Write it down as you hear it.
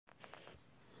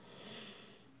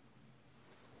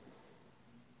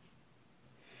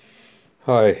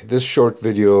Hi, this short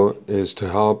video is to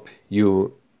help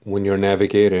you when you're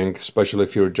navigating, especially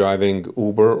if you're driving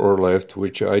Uber or Lyft,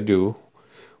 which I do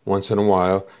once in a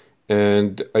while.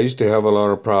 And I used to have a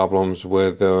lot of problems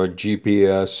with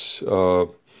GPS.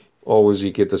 Always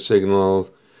you get the signal,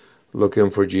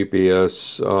 looking for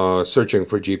GPS, searching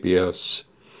for GPS.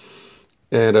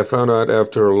 And I found out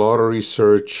after a lot of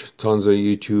research, tons of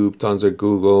YouTube, tons of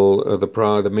Google,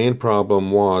 the main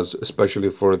problem was, especially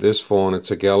for this phone,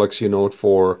 it's a Galaxy Note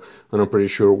 4, and I'm pretty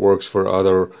sure it works for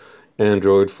other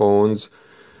Android phones.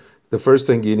 The first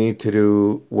thing you need to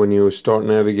do when you start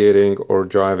navigating or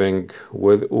driving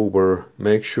with Uber,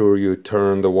 make sure you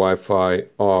turn the Wi-Fi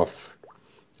off.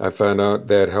 I found out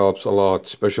that helps a lot,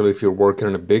 especially if you're working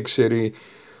in a big city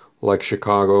like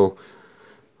Chicago,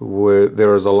 where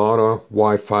there's a lot of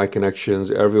Wi-Fi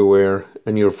connections everywhere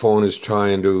and your phone is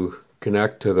trying to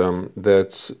connect to them.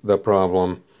 That's the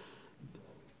problem.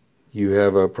 You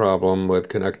have a problem with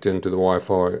connecting to the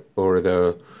Wi-Fi or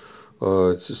the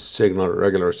signal,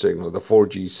 regular signal, the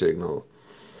 4G signal.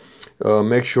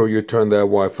 Make sure you turn that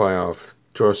Wi-Fi off.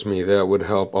 Trust me, that would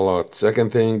help a lot.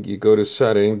 Second thing, you go to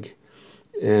setting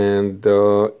and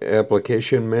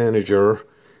application manager,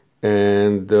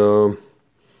 and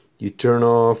you turn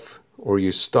off or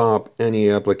you stop any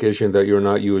application that you're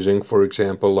not using. For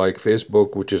example, like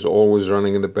Facebook, which is always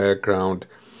running in the background,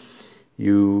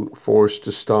 you force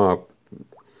to stop,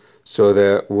 so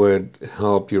that would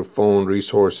help your phone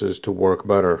resources to work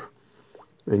better.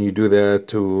 And you do that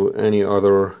to any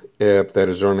other app that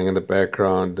is running in the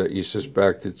background that you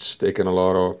suspect it's taking a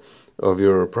lot of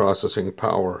your processing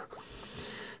power.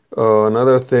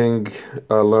 Another thing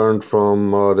I learned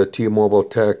from the T-Mobile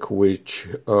tech, which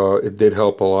it did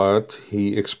help a lot.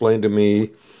 He explained to me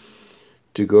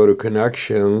to go to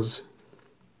connections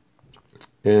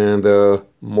and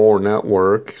more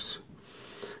networks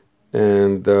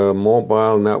and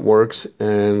mobile networks,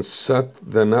 and set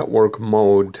the network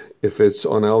mode if it's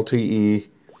on LTE,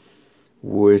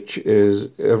 which is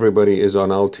everybody is on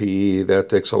LTE. That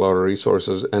takes a lot of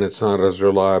resources and it's not as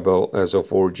reliable as a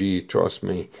 4G, trust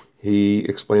me. He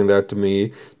explained that to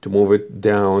me, to move it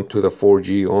down to the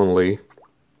 4G only,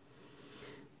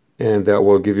 and that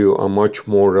will give you a much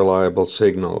more reliable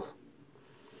signal.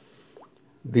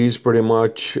 These pretty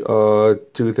much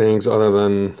two things, other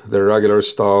than the regular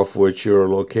stuff, which your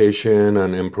location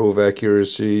and improve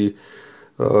accuracy,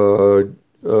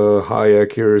 high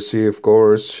accuracy, of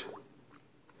course.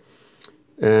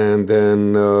 And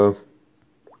then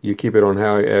you keep it on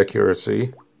high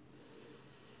accuracy.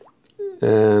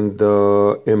 And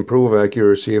improve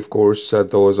accuracy, of course,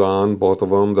 set those on, both of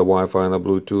them, the Wi-Fi and the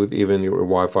Bluetooth. Even your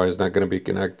Wi-Fi is not going to be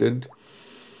connected.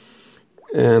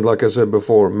 And like I said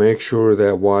before, make sure that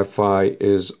Wi-Fi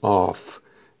is off,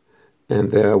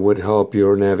 and that would help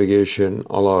your navigation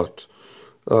a lot.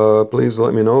 Please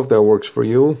let me know if that works for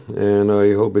you, and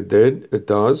I hope it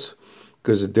does,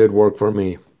 because it did work for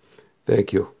me.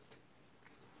 Thank you.